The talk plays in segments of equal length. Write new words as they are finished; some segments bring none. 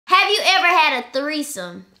you ever had a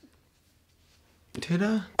threesome? Did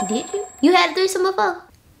I? Did you? You had a threesome before?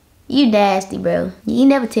 You nasty, bro. You ain't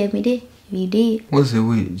never tell me that. You did. What's it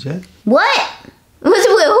with, Jack? What? Was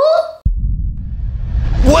it with who?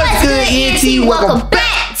 What's good, ENT? Welcome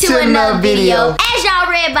back to another video. video. As y'all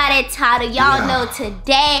read by that title, y'all know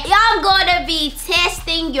today, y'all gonna be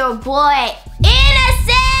testing your boy,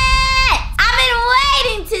 Innocence. I've been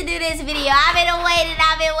waiting to do this video. I've been waiting.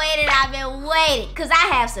 Cause I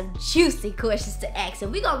have some juicy questions to ask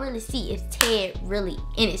him. We gonna really see if Ted really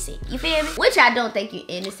innocent. You feel me? Which I don't think you're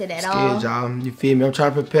innocent at all. Y'all. You feel me? I'm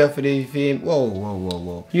trying to prepare for this. You feel me?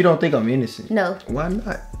 Whoa. You don't think I'm innocent? No. Why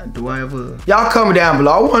not? Do I ever? Y'all comment down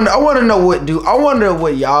below. I wanna know I wonder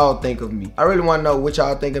what y'all think of me. I really wanna know what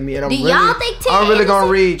y'all think of me. And do y'all think Ted I'm really innocent?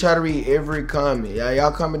 gonna try to read every comment.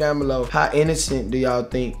 Y'all comment down below. How innocent do y'all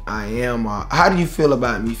think I am? Or how do you feel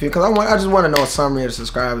about me? Cause I just wanna know a summary of the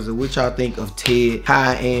subscribers of what y'all think of Ted,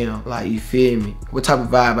 how I am, like, you feel me? What type of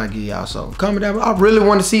vibe I give y'all. So comment down below. I really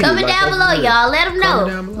want to see comment this. Down below, y'all. Let them know.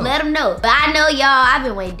 Below. Let them know. But I know y'all, I've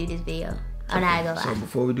been waiting to do this video. I'm not gonna lie. So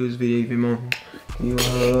before we do this video, you feel me? You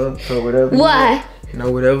so whatever. Why? You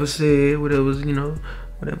know, whatever said, whatever's, you know,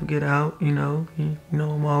 whatever get out, you know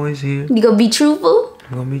I'm always here. You gonna be truthful?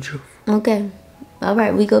 I'm gonna be true. Okay. All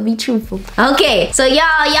right, we gonna be truthful. Okay, so y'all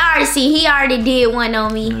already see he already did one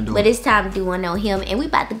on me, but it's time to do one on him, and we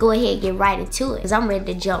about to go ahead and get right into it, cause I'm ready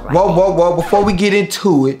to jump right in. Whoa, before we get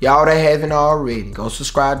into it, y'all that haven't already, go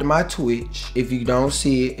subscribe to my Twitch. If you don't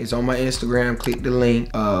see it, it's on my Instagram, click the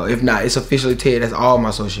link. If not, it's officially Ted. That's all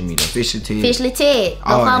my social media, officially Ted. Officially Ted.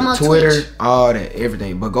 Go all follow me on Twitter, Twitch. all that,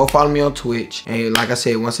 everything. But go follow me on Twitch. And like I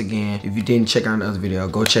said, once again, if you didn't check out the other video,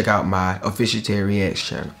 go check out my official Ted Reacts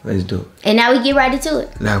channel. Let's do it. And now we get right into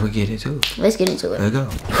it. Now we get into it. Let's get into it. Let's go.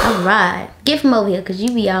 All right. Get from over here, cause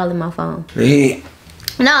you be all in my phone. Yeah.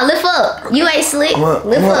 No, lift up. You ain't slick.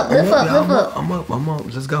 Lift up. I'm up.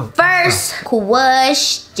 Let's go. First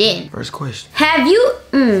question. Have you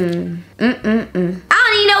I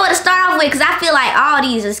don't even know what to start off with, because I feel like all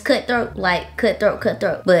these is cutthroat.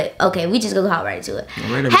 But okay, we just gonna hop right into it.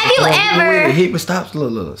 Have you ever hit me?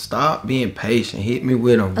 Stop being patient. Hit me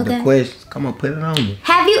with them. Okay. The questions. Come on, put it on me.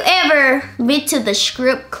 Have you ever been to the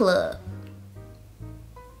strip club?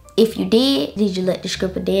 If you did you let the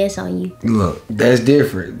stripper dance on you? Look, that's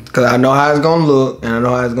different, because I know how it's gonna look and I know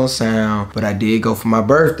how it's gonna sound. But I did go for my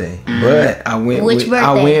birthday. But I went with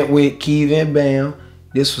𝙎𝙐𝘽𝙎𝘶 and Bam.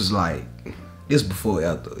 This was before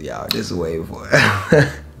Ethel, y'all. This is way before.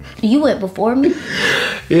 You went before me?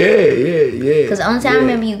 Yeah. Because the only time I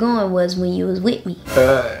remember you going was when you was with me.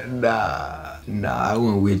 Nah, I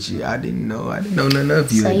wasn't with you. I didn't know nothing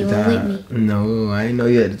of you so at the you time. Went with me? No, I didn't know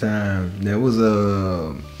you at the time. There was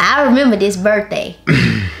I remember this birthday.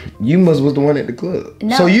 You was the one at the club.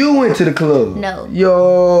 No. So you went to the club? No.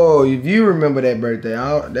 Yo, if you remember that birthday,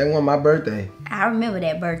 that wasn't my birthday. I remember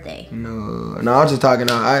that birthday. No, I was just talking.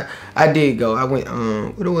 I did go. I went.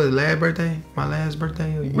 What it was? Last birthday? My last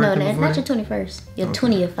birthday? No, that's not your 21st. Your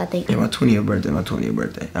 20th, I think. Yeah, my 20th birthday.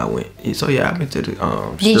 I went. So yeah, I've been to the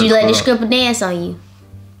Did you let the stripper dance on you?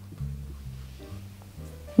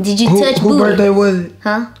 Did you touch booty? Whose birthday was it?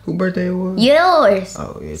 Huh? Whose birthday it was? Yours.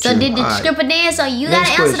 Oh, yeah. So did the stripper dance on you? You gotta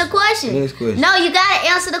answer the question. Next question. No, you gotta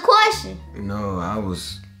answer the question. No, I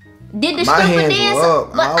was. Did the stripper dance?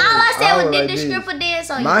 But all I said was, did the this. stripper dance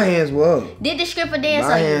on you? My hands were up. Did the stripper dance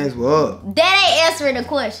on you? My hands were up. That ain't answering the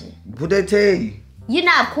question. What they tell you? You're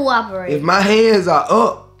not cooperating. If my hands are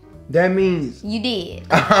up, that means you did.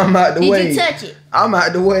 I'm out the way. Did you touch it? I'm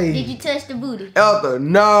out the way. Did you touch the booty? Ethel,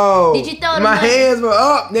 no. Did you throw the My money? hands were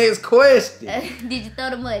up. Next question. Did you throw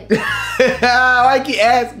the money? Why you keep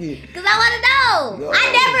asking? Cause I wanna know. No.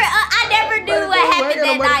 I never knew what happened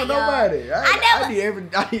that night, y'all. I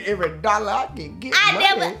need every dollar I can get.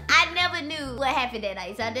 I never knew what happened that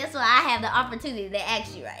night, so that's why I have the opportunity to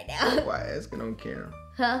ask you right now. Why asking on camera?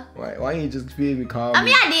 Huh? Why ain't you just feel me call me? I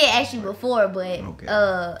mean, I did ask you before, but okay.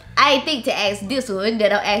 I didn't think to ask this one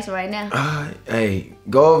that I'm asking right now. Hey,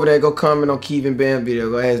 go over there, go comment on 𝙎𝙬𝙎𝘶 and Bam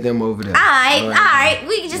video. Go ask them over there. All right.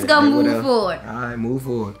 We can just go move forward. All right, move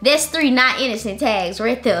forward. That's 3 not innocent tags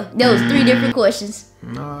right there. Those 3 different questions.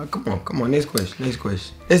 No, come on. Next question. It's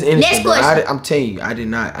innocent. Next question. I'm telling you, I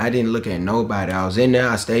didn't look at nobody. I was in there.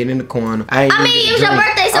 I stayed in the corner. I mean, it was your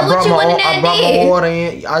birthday, so what you went in there and did? I brought my water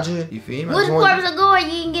in. You feel me? What's the purpose of going?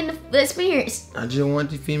 You ain't getting the experience. I just wanted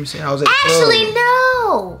to feel me say I was at Actually, the club.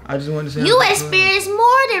 no. I just wanted to say you experienced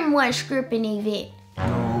more than one stripping event.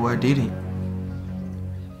 No, I didn't.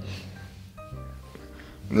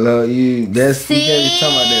 Look, you can't be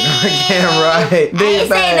talking about that on camera, right? I ain't say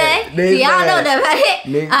that. Y'all know that, right?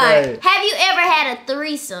 All right. Have you ever had a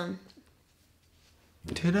threesome?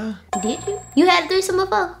 Did I? Did you? You had a threesome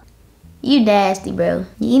before? You nasty, bro.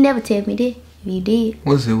 You never tell me that. You did.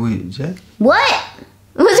 Was it with Jack? What?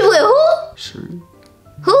 Was it with who? Sure.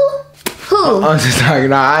 Who? I'm just talking.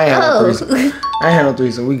 Nah, I ain't had no threesome. I ain't had no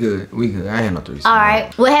threesome. We good. I ain't had no threesome. All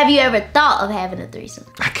right. Well, have you ever thought of having a threesome?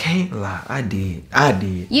 I can't lie. I did.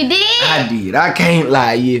 You did? I did. I can't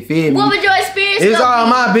lie. You feel me? What was your experience? It's all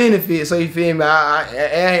my benefit, so you feel me?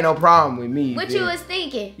 It ain't no problem with me. What you was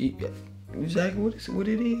thinking? Exactly what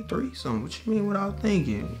it is. Threesome. What you mean? What I was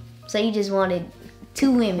thinking? So you just wanted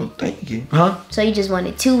 2 women? Thinking, huh? So you just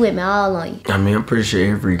wanted 2 women all on you? I mean, I'm pretty sure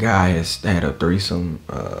every guy has had a threesome.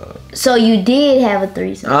 So you did have a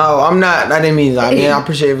threesome? Oh, I'm not. That didn't mean. I mean, I'm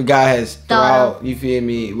pretty sure every guy has thought. You feel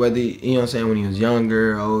me? Whether you know what I'm saying, when he was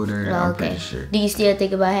younger, older. Oh, I'm okay. pretty sure. Do you still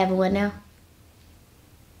think about having one now?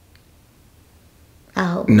 I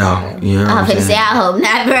hope. No, not, you know what I'm I'm gonna say saying? I hope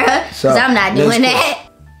not, bro. So, Cause I'm not doing cool. that.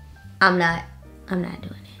 I'm not doing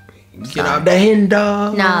that. Get off the hen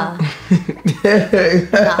dog. Nah.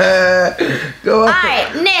 Go on.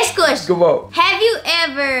 Alright, next question. Come on. Have you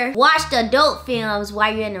ever watched adult films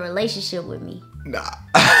while you're in a relationship with me? Nah.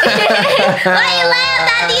 Why you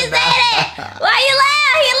laugh after you say that? Why you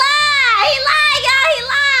laugh? He lied, y'all. He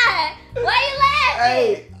lied. Why you laughing?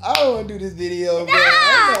 Hey, I don't want to do this video, Nah. man.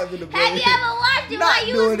 I'm not gonna Have you ever watched it not while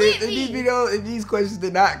you was doing this. with If me? these videos, if these questions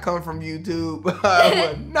did not come from YouTube, I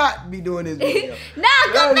would not be doing this video. No,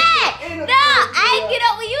 come That back. is- No, I ain't get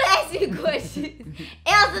up when you ask me the question.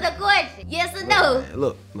 Answer the question. Yes or no?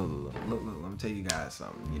 Look. Let me tell you guys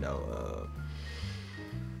something. You know,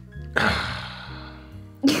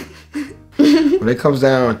 when it comes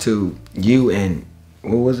down to you and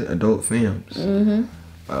what was it, adult films?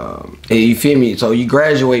 Mm-hmm. You feel me? So you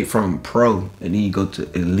graduate from pro and then you go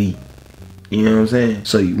to elite. You know what I'm saying?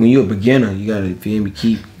 So when you're a beginner, you gotta feel me,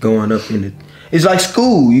 keep going up in the. It's like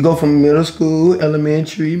school. You go from middle school,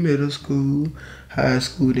 elementary, middle school, high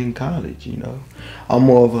school, then college. You know, I'm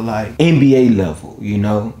more of a like NBA level. You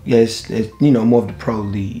know, yes, you know, more of the pro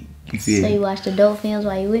league. You feel So me? you watched adult films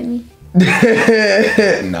while you with me? Nah,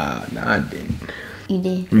 I didn't. You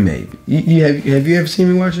did? Maybe. Have you ever seen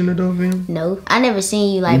me watching adult film? No, I never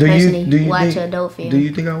seen you like Do personally you watch think, an adult film. Do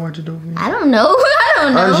you think I watch adult film? I don't know. I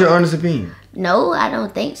don't know. Honest, your honest opinion. No, I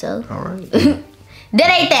don't think so. All right. That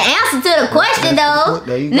ain't the answer to the question though.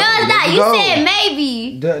 There you No, go. it's not. There You you go. said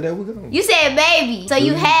maybe. There we go. You said maybe, so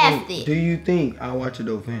you have to. Do you think I watch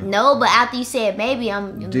adult film? No, but after you said maybe,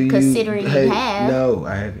 I'm considering you have. No,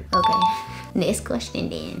 I haven't. Okay. Next question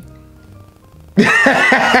then.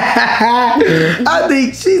 I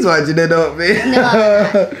think she's watching adult film.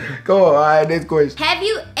 No. Go on. All right, next question. Have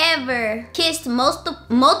you ever kissed multiple?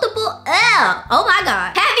 Oh my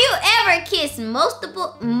God! Have you ever kissed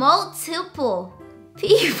multiple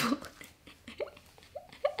people?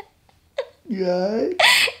 You alright?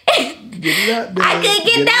 Get it out there. I couldn't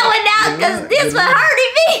get that one out because this one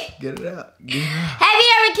hurting me. Get it out. Get it out. Have you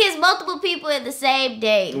ever kissed multiple people in the same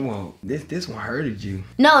day? Whoa, this one hurted you.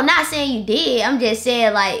 No, not saying you did. I'm just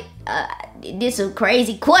saying like this a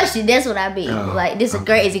crazy question. That's what I mean. Oh, Like this a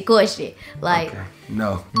crazy question. Like Okay.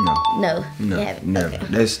 No. no, you No, haven't. never. Okay.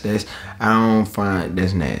 That's I don't find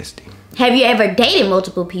that's nasty. Have you ever dated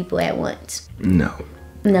multiple people at once? No.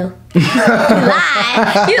 No. You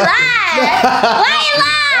lied. You lied. Why you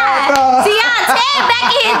lied? See, y'all Ted back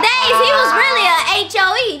in his days, he was really a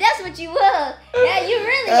HOE. That's what you was. Yeah, you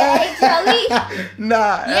really a HOE.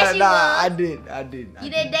 Nah, Yes, you nah, was. I did. You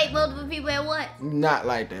didn't date multiple people at once? Not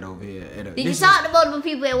like that over here. Did you talk to multiple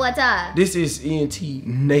people at one time? This is ENT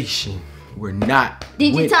Nation. We're not.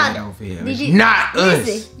 Did you with talk? that over here. Did It's you not us.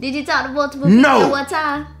 listen? Did you talk to multiple people No. at one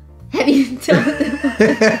time? Have you told them?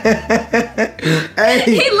 Hey,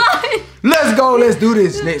 He lied. let's go. Let's do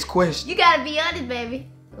this. Next question. You gotta be honest, baby.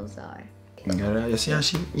 I'm sorry. You see how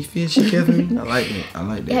you feel she cares for me? I like that. I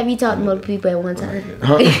like that. Have you talked to multiple people at one time?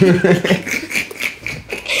 Huh?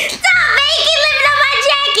 Stop making living on my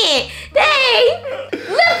jacket. Dang.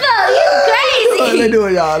 Lift up. You crazy. Let's do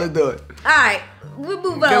it, y'all. Let's do it. All right. We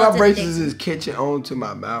move on. Yeah, my to braces the is catching on to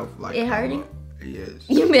my mouth. Like It hurting? Yes.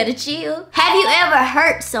 You better chill. Have you ever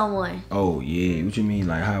hurt someone? Oh yeah. What you mean?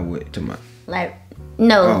 Like how? What to my? Like,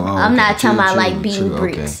 no, I'm okay. not talking about like Chill, beating chill,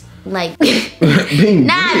 bricks. Like, Being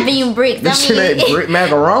not being bricks. This shit ain't brick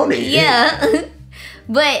macaroni. Yeah.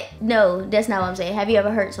 But no, that's not what I'm saying. Have you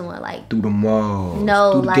ever hurt someone like? Through the mall.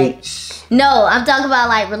 No, through the like- gates. No, I'm talking about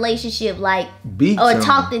like relationship, like Beat or someone.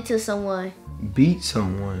 talking to someone. Beat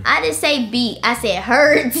someone. I didn't say beat. I said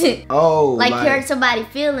hurt. Oh, Like hurt somebody's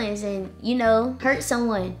feelings and hurt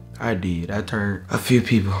someone. I did. I turned a few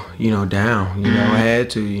people, down. I had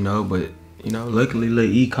to, but luckily Lil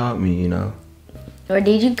E caught me. Or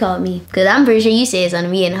did you call me? Because I'm pretty sure you said something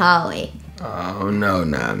to me in the hallway. Oh no,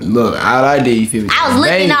 nah. Look, all I did, you feel me? I was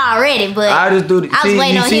looking already, but I just do the. I was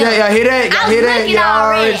waiting on him. Y'all hear that? I was looking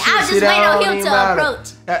already. I was just waiting on him to matter.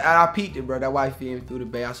 approach. I peeked it, bro. That wife feel me through the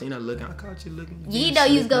bay. I seen her looking. I caught you looking. You didn't know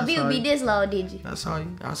you was gonna be with me this long, did you? I saw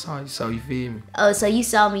you. So you feel me? Oh, so you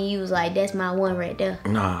saw me. You was like, "That's my one right there."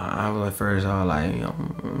 Nah, I was at first. I was like,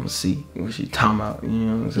 I'm gonna see what she talking about. You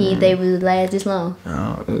know what I'm saying? You think we would last this long?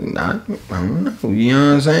 I don't know. You know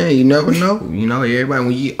what I'm saying? You never know. You know, everybody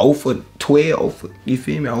when you 0 for 12, you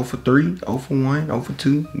feel me? 0 for 3, 0 for 1, 0 for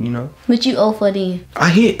 2. You know. What you 0 for then? I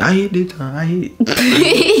hit this time. I hit.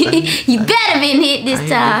 You better been hit this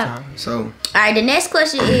time. So. All right. The next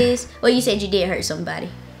question is, well, you said you did hurt somebody.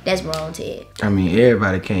 That's wrong, Ted. I mean,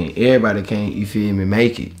 everybody can't. You feel me?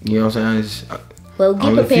 Make it. You know what I'm saying? Well,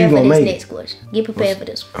 get prepared for this next question. Get prepared for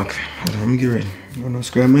this one. Okay, let me get ready. I'm gonna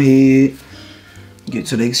scratch my head. Get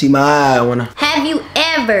so they can see my eye. Have you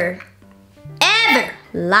ever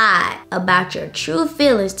lied about your true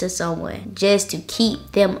feelings to someone just to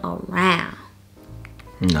keep them around?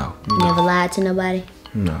 No. Never lied to nobody?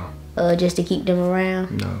 No. Just to keep them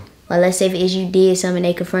around? No. Or let's say if it's you did something,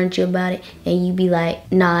 they confront you about it, and you be like,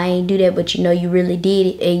 nah, I ain't do that, but you know you really did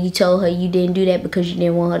it, and you told her you didn't do that because you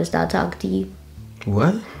didn't want her to start talking to you.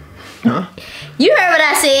 What? Huh? You heard what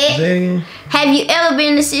I said. Say it again. Have you ever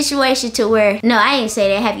been in a situation to where, no, I ain't say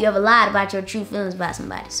that. Have you ever lied about your true feelings about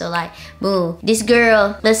somebody? So like, boom, this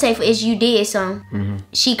girl, let's say for it's you did something,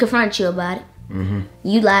 she confronts you about it.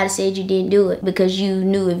 You lied and said you didn't do it because you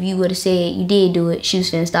knew if you would have said you did do it, she was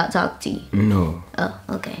finna stop talking to you. No. Oh,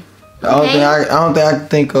 okay. I don't think I can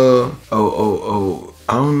think of.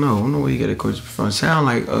 I don't know where you get that question from. It sound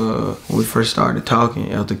like when we first started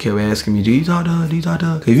talking, Ethel kept asking me, "Do you talk to her? Do you talk to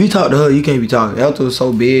her?" If you talk to her, you can't be talking. Ethel was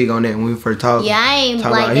so big on that when we first talked. Yeah, I ain't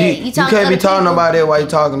like that. You can't be talking about that while you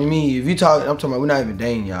talking to me. If you talking, I'm talking about we're not even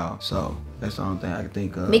dating y'all. So that's the only thing I can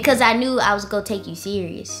think of. Because I knew I was gonna take you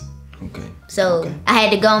serious. Okay. So I had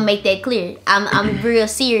to go and make that clear. I'm real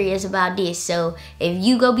serious about this. So if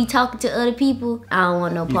you go be talking to other people, I don't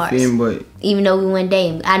want no parts. Even though we went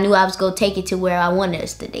dating, I knew I was gonna take it to where I wanted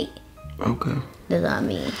us to date. Okay. That's what I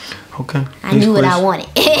mean. Okay. I knew what I wanted.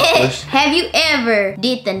 Have you ever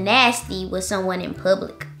did the nasty with someone in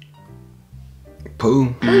public?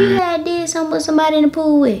 Pool. Who you had did something with somebody in the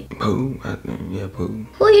pool with? Pool. Yeah, pool.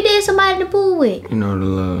 Who you did somebody in the pool with? You know, the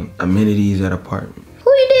little amenities at apartment. Who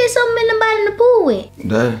you did something in the pool with?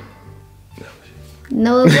 That.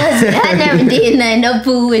 No, it wasn't. I never did nothing in the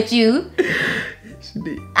pool with you.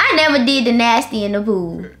 I never did the nasty in the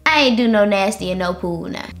pool. I ain't do no nasty in no pool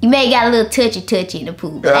now. You may got a little touchy in the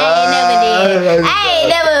pool. But I ain't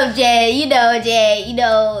never, Jay. You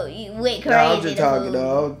know, you went crazy. I'm just talking,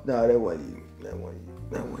 dog. No, that wasn't you.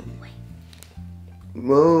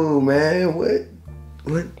 Move, man. What?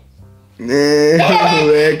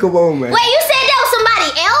 Man, come on, man. Wait, you said that was somebody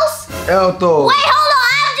else? Ethel. Wait, hold on.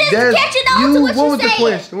 I'm just catching on to what you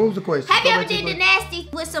said. What was the question? Have you ever did the nasty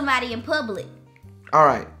with somebody in public? All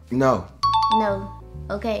right. No. No.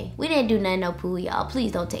 Okay. We didn't do nothing in no pool, y'all.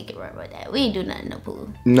 Please don't take it right about that. We didn't do nothing in no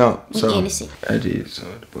pool. No. We innocent. I did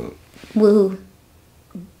something in the pool. With who?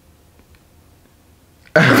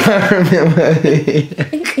 I remember.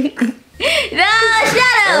 No, shut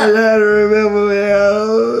up. I gotta remember when I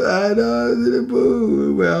was in the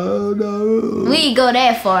pool. Well, no. We ain't go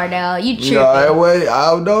that far now. You tripping. No,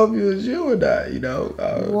 I don't know if you was you or not, you know.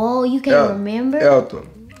 Whoa, you can't remember? Ethel.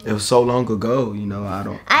 It was so long ago, you know,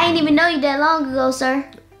 I ain't even know you that long ago, sir.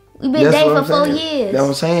 We been dating for 4 years. That's what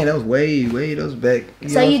I'm saying. That was way, that was back.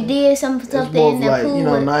 So you did something in the pool? You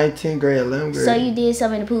know, 9th, 10th grade, 11th grade. So you did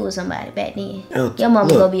something in the pool with somebody back then? Your mama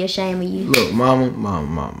gonna be ashamed of you. Look,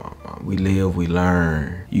 mama. We live, we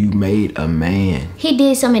learn. You made a man. He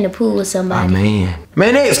did something in the pool with somebody. A man.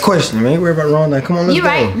 Man, next question, man. Worry about wrong thing. Come on, let's go. You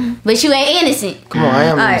right, but you ain't innocent. Come on, I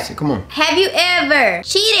am innocent. Come on. Have you ever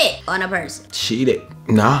cheated on a person? Cheated?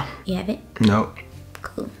 Nah. You haven't? No.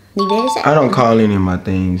 Cool. Leave it as that. I don't call any of my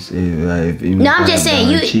things. No, I'm just saying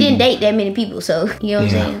you didn't date that many people, so you know what I'm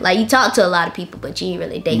saying. Like you talked to a lot of people, but you ain't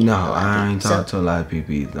really dated. No, I ain't talked to a lot of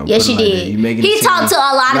people either. Yes, you did. He talked to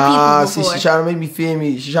a lot of people before. See, she trying to make me feel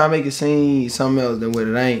me. She trying to make it seem something else than what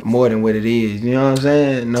it ain't, more than what it is. You know what I'm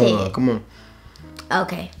saying? No, come on.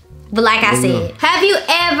 Okay, but like I said, have you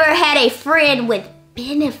ever had a friend with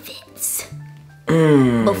benefits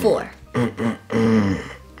before?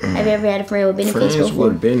 Have you ever had a friend with benefits before? Friends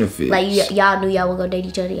with benefits. Like y'all knew y'all were gonna date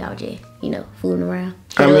each other, y'all just, fooling around.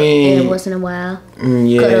 Every once in a while.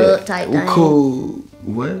 Yeah. Cut up type thing. Cool.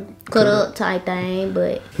 What? Cut up type thing,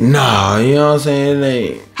 but. Nah, you know what I'm saying? It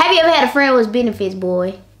ain't. Have you ever had a friend with benefits,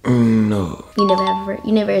 boy? No.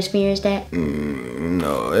 You never experienced that?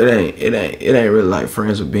 No, it ain't really like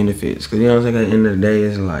friends with benefits. Cause you know what I'm saying, at the end of the day,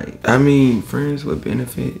 it's like, I mean, friends with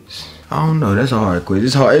benefits. I don't know, that's a hard question.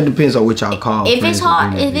 It's hard, it depends on what y'all call if it's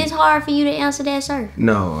hard for you to answer that, sir.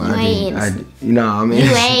 No, you ain't innocent. I'm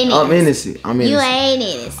innocent. I'm innocent. You ain't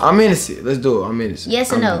innocent. I'm innocent. Let's do it. I'm innocent.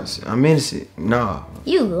 Yes or no? Innocent. I'm innocent. No.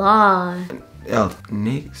 You lying.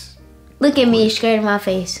 Next. Look at me, scared of my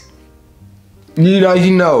face. You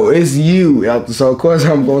know, it's you, Ethel, so of course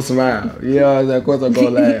I'm gonna smile. You know what I'm saying? Of course I'm gonna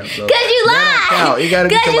laugh. So. Cause you lied.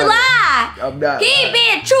 Cause you lied. I'm not. He ain't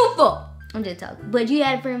being truthful. I'm just talking. But you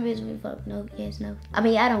had a friend visit before? No, yes, no. I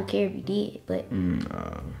mean, I don't care if you did, but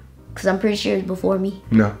no. Cause I'm pretty sure it's before me.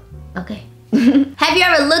 No. Okay. Have you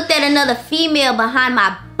ever looked at another female behind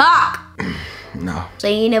my back? No. So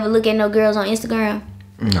you ain't never look at no girls on Instagram?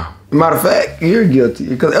 No. Matter of fact, you're guilty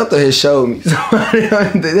because Ethel has showed me somebody.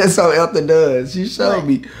 That's how Ethel does. She showed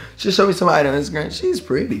me. She showed me somebody on Instagram. She's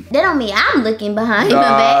pretty. That don't mean I'm looking behind my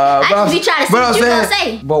back. I just be trying to see what you gonna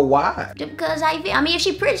say. But why? Just because how you feel. I mean, if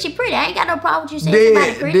she pretty, she pretty. I ain't got no problem with you saying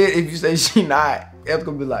somebody pretty. If you say she not, Ethel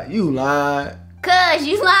gonna be like, you lying. Cause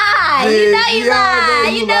you lied. You know you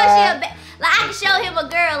lied. You know she a bad. Like, I can show him a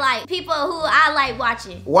girl, like, people who I like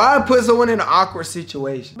watching. Why put someone in an awkward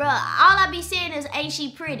situation? Bruh, all I be saying is, ain't she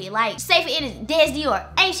pretty? Like, say for instance,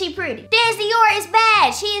 𝙎𝙐𝘎𝙎𝘎. Ain't she pretty? 𝙎𝙎𝘎𝘎 is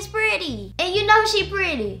bad. She is pretty. And you know she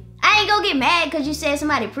pretty. I ain't gonna get mad because you said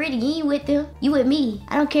somebody pretty. You ain't with them. You with me.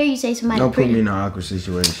 I don't care you say somebody pretty. Don't put me in an awkward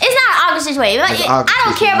situation. It's not an awkward situation. I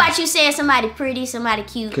don't care about you saying somebody pretty, somebody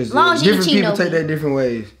cute. As long as you different people take that different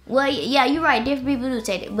ways. Well, yeah, you're right. Different people do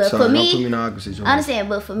take it. But so for don't me, put me in an awkward situation. I understand.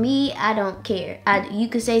 But for me, I don't care. You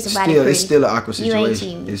could say somebody pretty. It's still an awkward situation. You ain't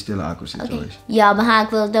cheating. It's still an awkward situation. Okay. Y'all behind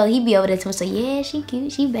closed doors, he be over there to him say, yeah, she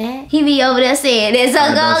cute, she bad. He be over there saying that. So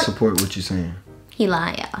I don't support what you're saying. He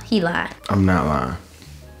lying, y'all. He lying. I'm not lying.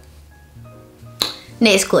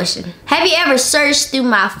 Next question. Have you ever searched through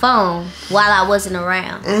my phone while I wasn't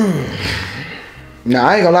around? Nah,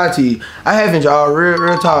 I ain't gonna lie to you. I haven't, y'all.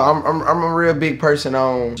 Real talk. I'm a real big person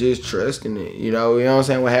on just trusting it. You know what I'm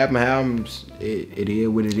saying? What happens. It is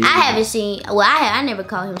what it is. I haven't seen. Well, I never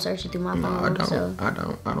caught him searching through my phone. I don't. So.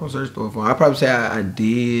 I don't search through a phone. I probably say I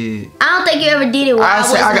did. I don't think you ever did it while I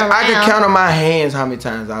wasn't around. I can count on my hands how many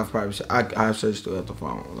times I've searched through the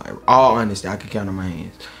phone. Like, all honesty, I can count on my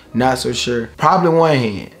hands. Not so sure. Probably one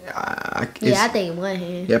hand. I think one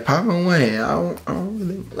hand. Yeah, probably one hand. I don't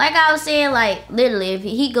really. Like I was saying, like, literally, if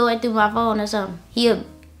he going through my phone or something,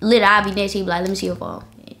 I'll be next, he'll be like, let me see your phone.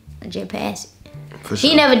 I just pass it. For sure.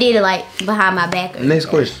 He never did it, like, behind my back. Next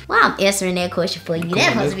question. Well, I'm answering that question for you.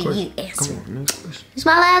 That's supposed to be you answering. Come on, next question. It's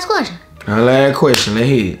my last question. My last question. Let's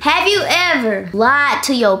hear it. Have you ever lied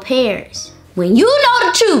to your parents when you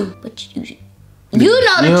know the truth, but you know the truth? You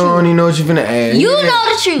don't even know what you're finna ask. You know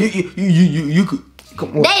the truth. You could.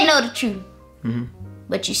 Come on. They know the truth.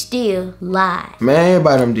 But you still lie. Man,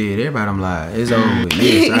 everybody them did. Everybody them lied. It's over with.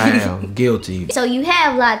 Yes, I am guilty. So you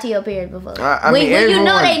have lied to your parents before? I mean, when you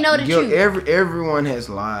know they know the truth. Everyone has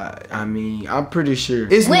lied. I mean, I'm pretty sure.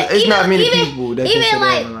 It's not many people that can say they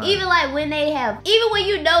haven't lied. Even like when they have, even when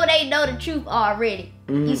you know they know the truth already.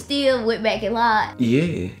 You still went back and lied.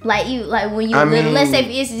 Yeah. Like when you let's say for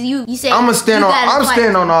instance you say I'm standing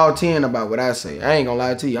on all 10 about what I say. I ain't gonna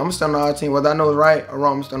lie to you. I'm gonna stand on all 10. Whether I know it's right or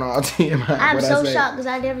wrong, I'm standing on all 10. I'm so shocked because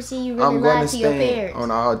I never seen you really lie to your parents.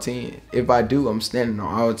 On all 10. If I do, I'm standing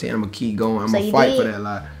on all 10. I'm gonna keep going. I'm gonna fight for that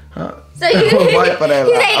lie. Huh? So you fight for that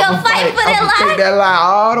lie. You ain't gonna fight for that lie? Take that lie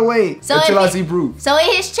all the way until I see proof. So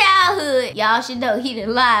in his childhood, y'all should know he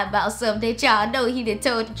didn't lie about something that y'all know he didn't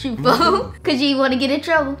told the truth on. Cause you didn't want to get in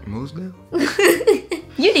trouble. Most definitely.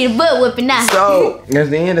 You need a butt whipping now. So that's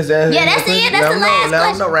the end. That's the end. That's the last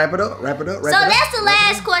question. No, wrap it up. So that's the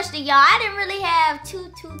last question, y'all. I didn't really have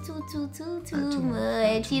too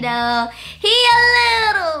much. You know,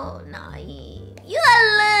 you a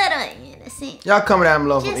little innocent. Y'all comment down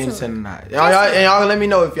below for innocent or not. Y'all let me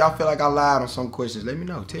know if y'all feel like I lied on some questions. Let me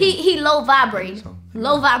know. He low vibration.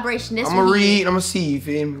 Low vibration. That's I'm gonna read. I'm gonna see. You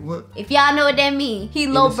feel me? What? If y'all know what that means, he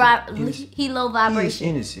low vibration. He is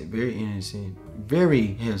innocent. Very innocent.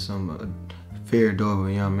 Very handsome. Very adorable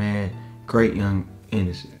young man. Great young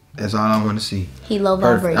innocent. That's all I want to see. He low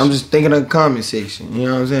vibration. I'm just thinking of the comment section. You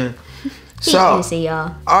know what I'm saying? So,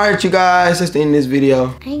 y'all. Alright, you guys, that's the end of this video.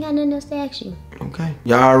 I ain't got nothing else to ask you. Okay.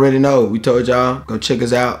 Y'all already know. We told y'all. Go check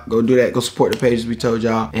us out. Go do that. Go support the pages we told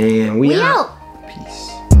y'all. And we out.